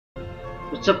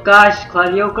What's up guys,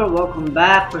 Clydeokre, welcome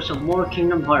back for some more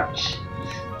Kingdom Hearts.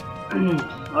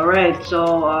 Alright, so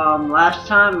last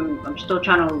time I'm still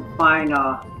trying to find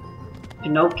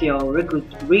Pinocchio.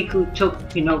 Riku took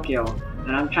Pinocchio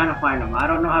and I'm trying to find him. I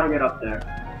don't know how to get up there.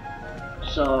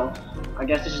 So I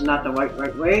guess this is not the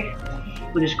right way.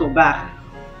 We'll just go back.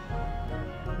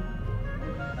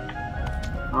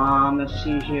 Let's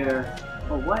see here.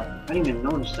 Oh what? I didn't even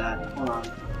notice that. Hold on.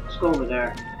 Let's go over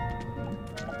there.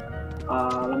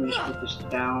 Let me just put this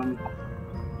down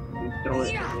and throw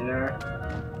it there.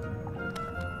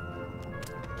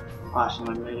 Awesome,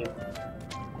 I made it.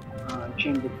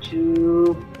 Chamber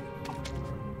 2.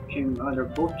 They're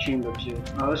both chamber 2.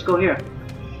 Let's go here.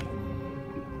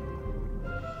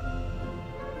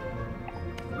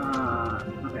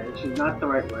 Okay, this is not the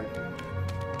right way.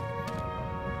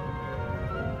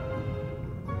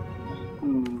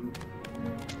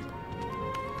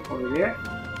 Over here?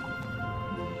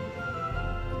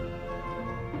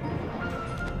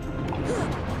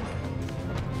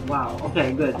 Wow,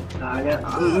 okay, good. Yeah,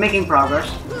 I'm making progress.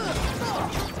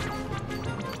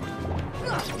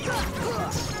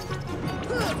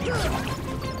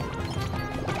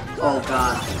 Oh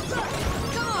god.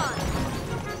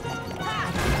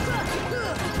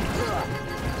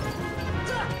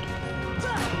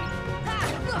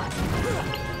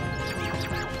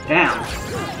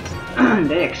 Damn.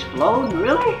 They explode?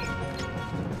 Really?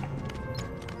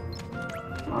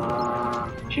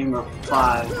 Chamber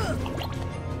 5.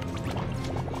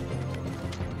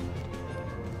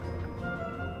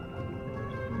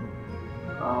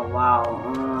 Oh wow,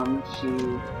 let's see.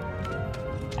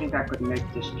 I think I could make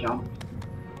this jump.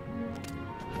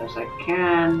 Yes, I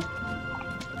can.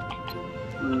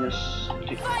 Let me just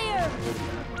take fire.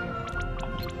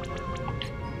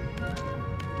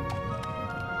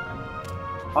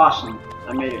 Awesome,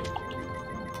 I made it.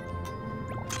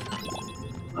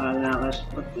 Now let's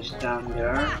put this down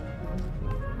there.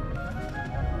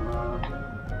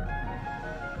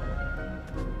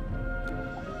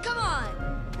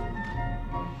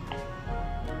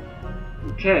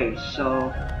 Okay,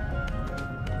 so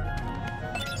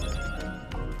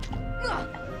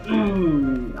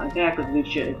I think I could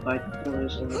reach it if I throw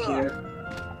this over here,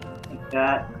 like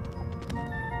that.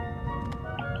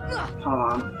 Hold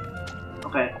on.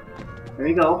 Okay, here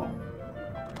we go.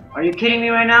 Are you kidding me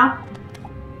right now?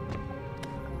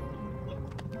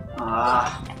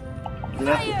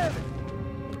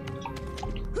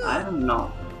 I don't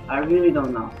know. I really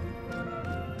don't know.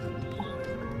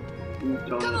 Let me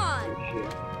throw it over here.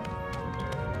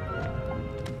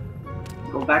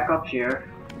 Go back up here.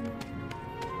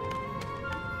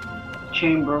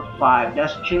 Chamber 5.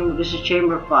 That's chamber. This is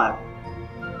chamber 5.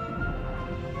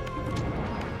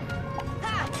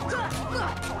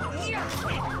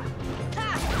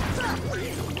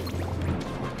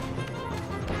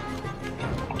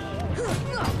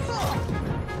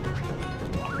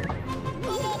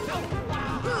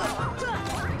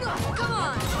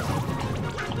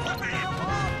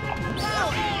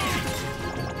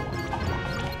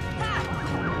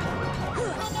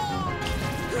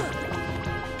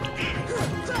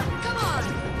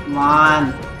 Come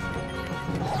on.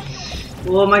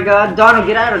 Oh my god, Donald,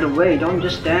 get out of the way. Don't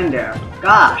just stand there.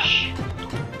 Gosh.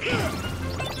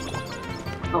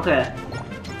 Okay.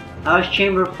 That was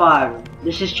chamber 5.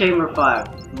 This is chamber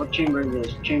 5. What chamber is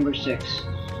this? Chamber 6.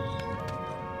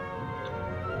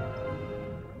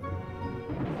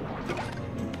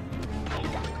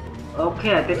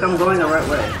 Okay, I think I'm going the right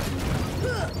way.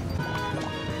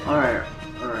 Alright,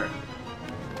 alright.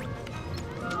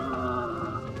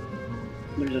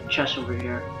 There's a chest over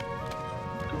here.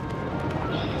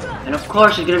 And of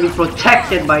course it's gonna be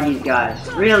protected by these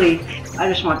guys. Really? I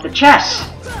just want the chest!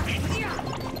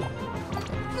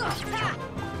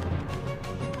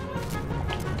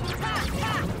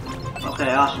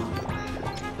 Okay, awesome.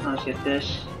 Now let's get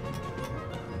this.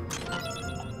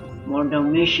 More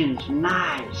donations,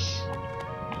 nice!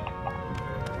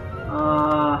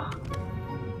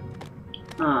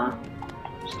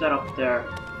 What's that up there?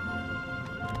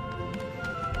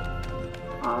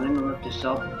 Let me lift this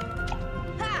up.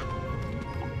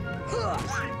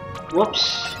 Whoops!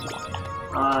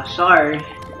 Sorry.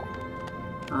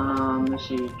 Let's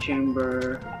see,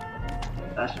 chamber...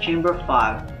 That's chamber 5.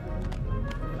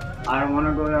 I don't want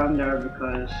to go down there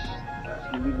because that's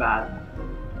gonna be bad.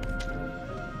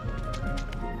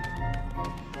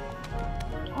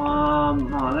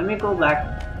 Let me go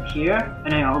back here,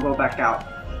 and then I'll go back out.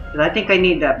 Because I think I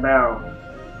need that barrel.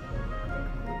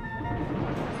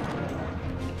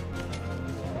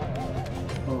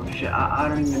 Oh shit, I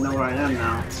don't even know where I am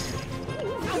now.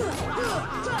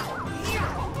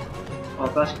 Oh,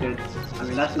 that's good. I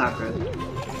mean, that's not good.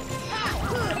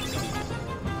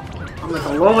 I'm like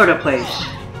all over the place.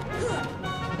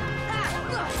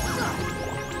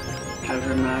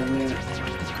 Treasure magnet.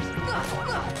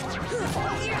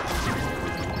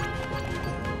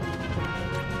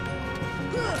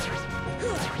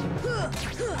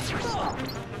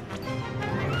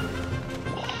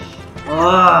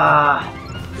 Ah.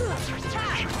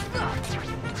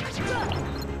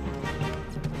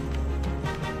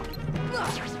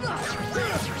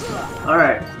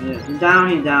 Alright, yeah, he's down,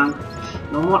 he's down.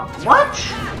 No more. What?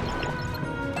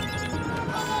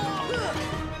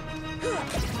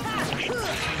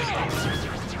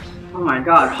 Oh my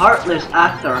god, heartless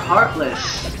after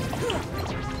heartless.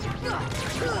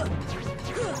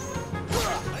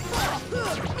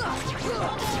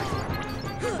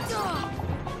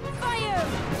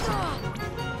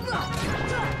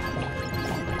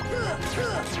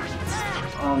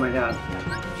 Oh my god.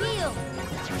 Heal.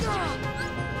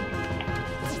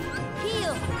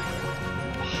 Heal.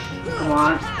 Come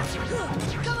on.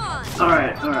 Come on.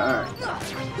 Alright, alright, alright.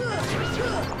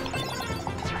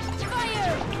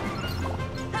 Fire.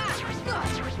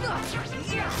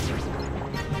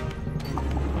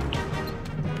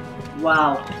 Wow.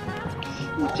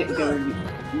 Let's get rid of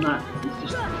not let's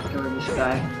just get rid of this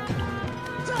guy.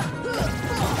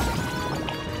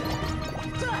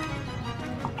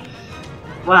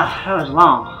 Wow, that was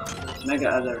long. Mega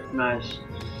other, nice.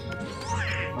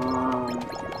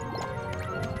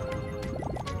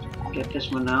 Get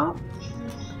this one out.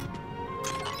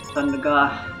 Thunder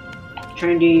God,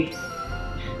 trendy,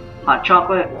 hot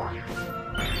chocolate.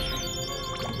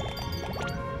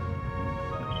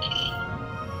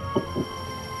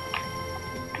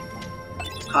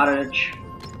 Cottage,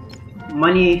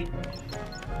 money.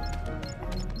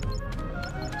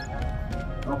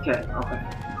 Okay, okay,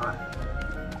 alright.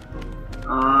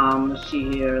 Let's see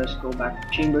here. Let's go back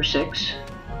to chamber 6.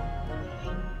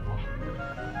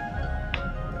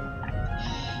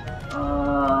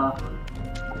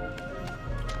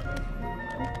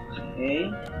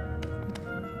 Okay.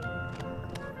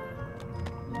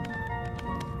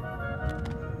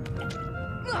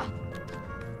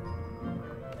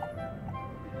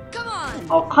 Come on.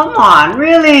 Oh, come on,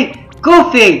 really?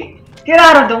 Goofy! Get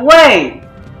out of the way!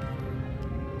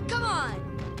 Come on.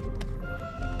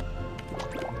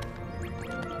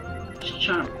 Just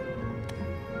trying to...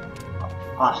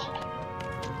 Awesome.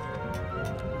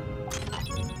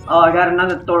 Oh, I got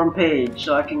another Thorn page,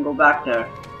 so I can go back there.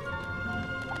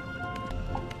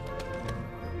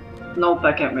 Nope,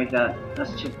 I can't make that.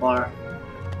 That's too far.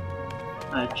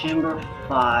 Alright, chamber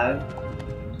 5.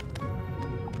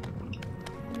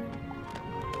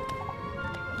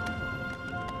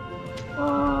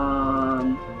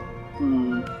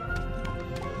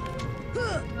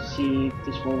 Let's see if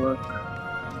this will work.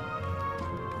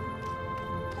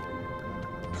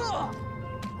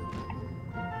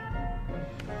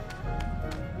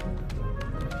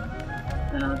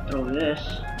 And I'll throw this.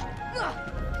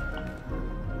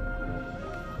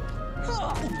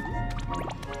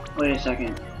 Wait a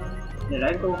second. Did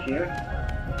I go here?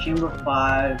 Chamber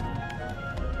 5.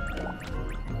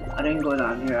 I didn't go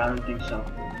down here, I don't think so.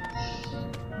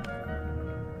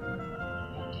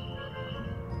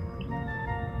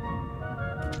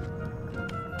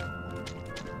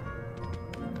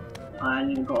 I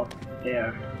need to go up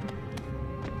there.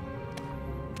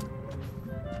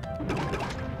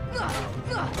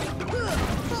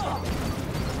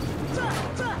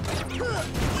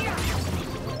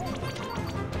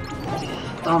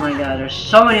 Oh my god, there's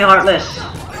so many heartless!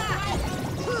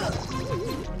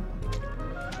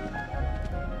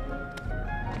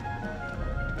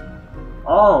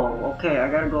 Oh, okay, I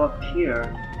gotta go up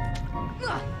here.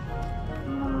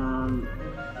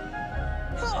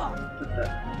 Put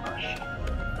that. Oh shit.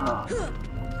 Oh.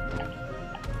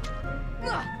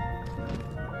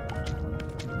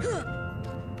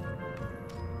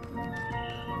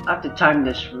 I have to time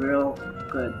this real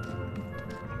good.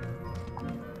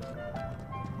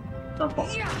 Don't fall.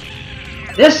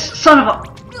 This son of a...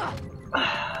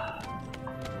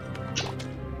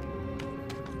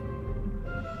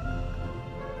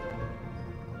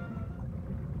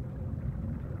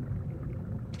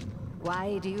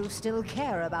 Why do you still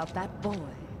care about that boy?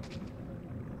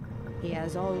 He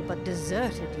has all but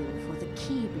deserted you for the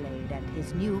Keyblade and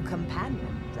his new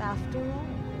companions, after all.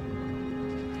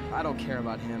 I don't care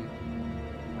about him.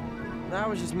 I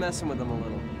was just messing with him a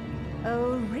little.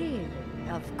 Oh, really?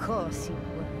 Of course you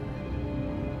were.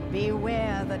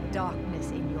 Beware the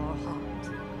darkness in your heart.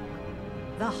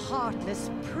 The heartless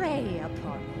prey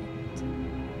upon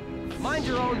it. Mind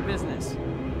your own business.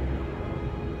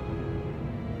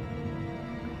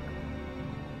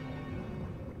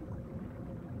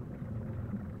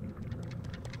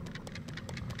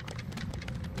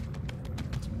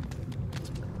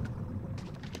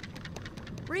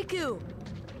 Riku!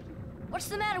 What's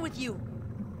the matter with you?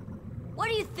 What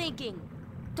are you thinking?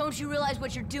 Don't you realize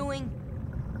what you're doing?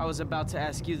 I was about to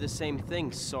ask you the same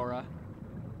thing, Sora.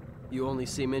 You only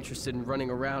seem interested in running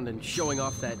around and showing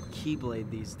off that Keyblade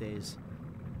these days.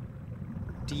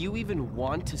 Do you even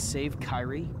want to save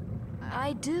Kairi?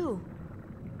 I do.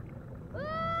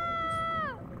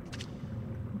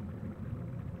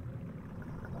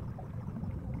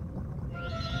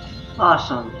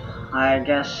 Awesome. I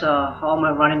guess all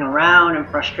my running around and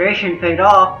frustration paid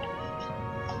off.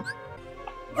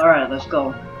 Alright, let's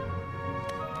go.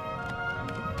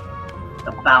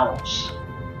 The Bowels.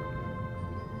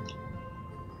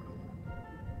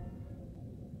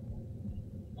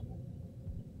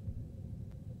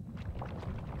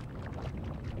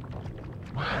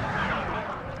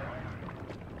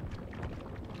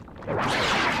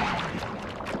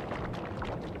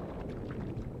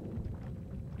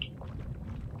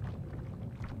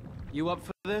 You up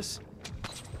for this?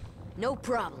 No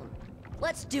problem.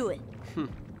 Let's do it.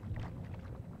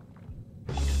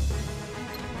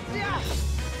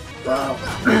 Wow.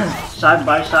 Side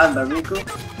by side by Riku.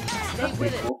 That's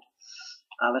pretty cool.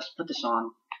 Let's put this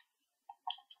on.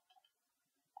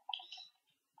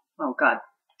 Oh god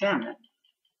damn it.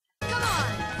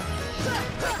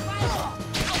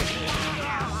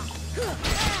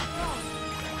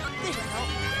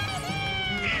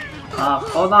 Come on!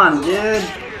 Hold on, dude.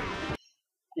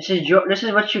 This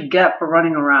is what you get for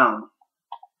running around.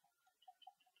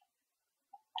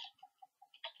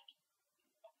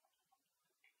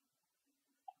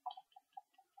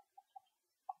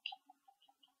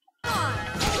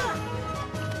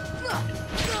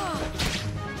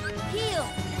 Heal!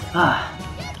 Ah.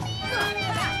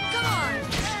 Come on!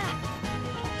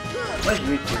 Where's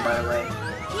Riku, by the way?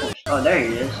 Oh, there he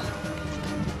is.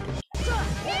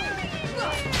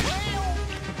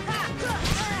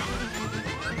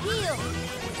 Heal!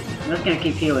 I'm just gonna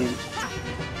keep healing.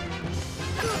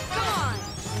 Come on!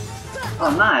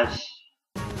 Oh, nice.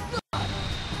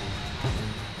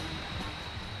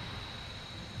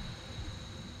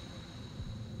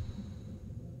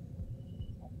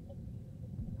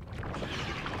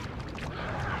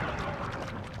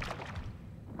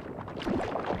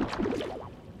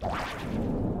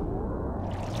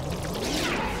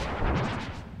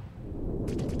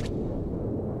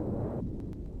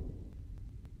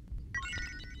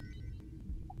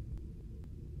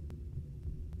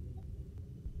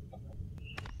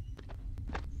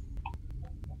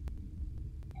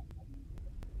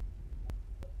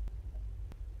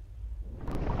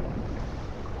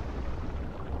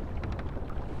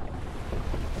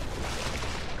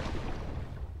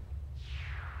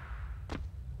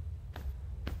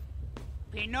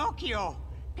 Pinocchio!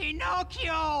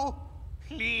 Pinocchio!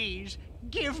 Please,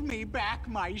 give me back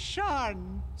my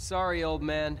son! Sorry, old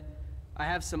man. I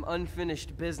have some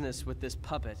unfinished business with this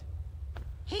puppet.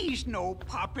 He's no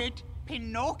puppet.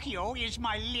 Pinocchio is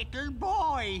my little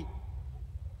boy.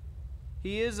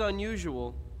 He is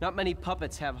unusual. Not many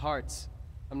puppets have hearts.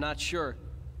 I'm not sure,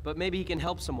 but maybe he can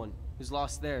help someone who's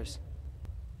lost theirs.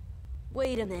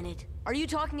 Wait a minute. Are you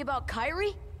talking about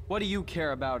Kairi? What do you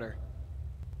care about her?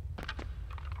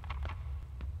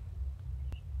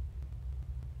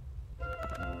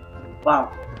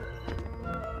 Wow.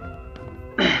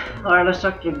 Alright, let's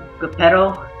talk to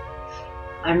Geppetto.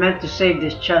 I meant to save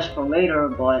this chest for later,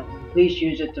 but please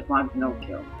use it to find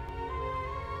Pinocchio.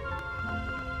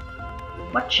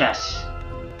 What chest?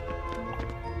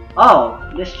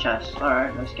 Oh, this chest.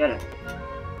 Alright, let's get it.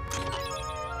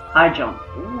 High jump.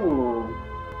 Ooh.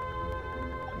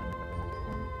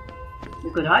 You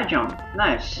could high jump.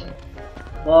 Nice.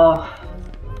 Well,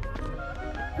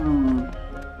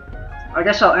 I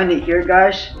guess I'll end it here,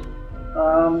 guys.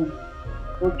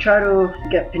 We'll try to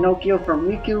get Pinocchio from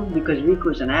Riku because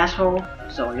Riku's an asshole.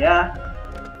 So yeah,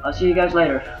 I'll see you guys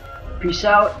later. Peace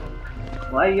out.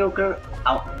 Clydeokre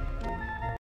out.